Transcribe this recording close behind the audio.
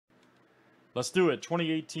Let's do it.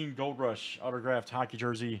 2018 Gold Rush autographed hockey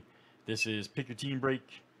jersey. This is pick your team break.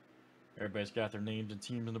 Everybody's got their names and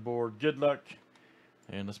teams on the board. Good luck.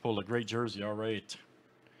 And let's pull a great jersey. All right.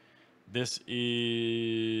 This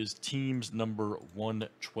is teams number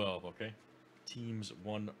 112, okay? Teams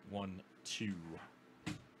 112.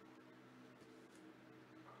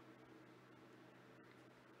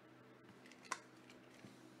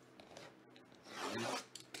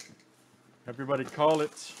 Everybody call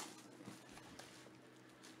it.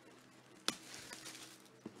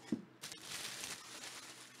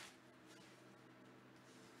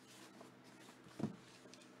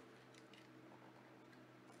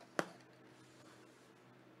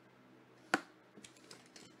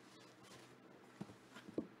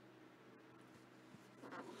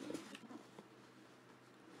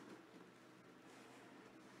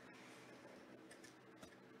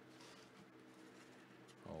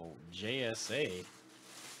 Oh, JSA.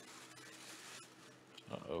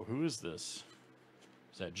 Uh-oh, who is this?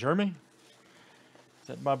 Is that Jeremy? Is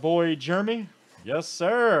that my boy Jeremy? Yes,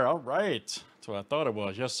 sir. All right. That's what I thought it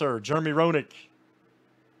was. Yes, sir. Jeremy Roenick.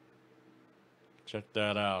 Check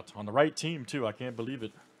that out. On the right team, too. I can't believe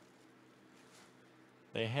it.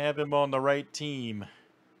 They have him on the right team.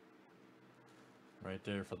 Right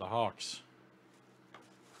there for the Hawks.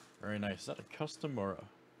 Very nice. Is that a custom or a...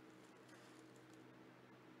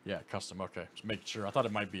 Yeah, custom. Okay. Just making sure. I thought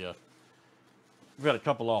it might be a... We've got a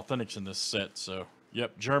couple authentics in this set, so...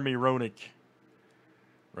 Yep, Jeremy Roenick.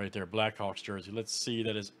 Right there, Blackhawks jersey. Let's see.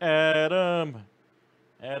 That is Adam.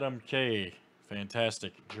 Adam K.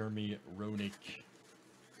 Fantastic. Jeremy Roenick.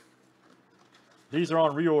 These are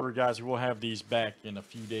on reorder, guys. We will have these back in a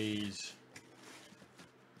few days.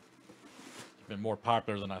 It's been more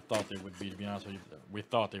popular than I thought they would be, to be honest with you. We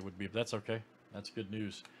thought they would be, but that's okay. That's good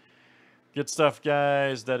news. Good stuff,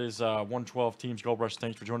 guys. That is 112 Teams Gold Rush.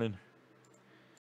 Thanks for joining.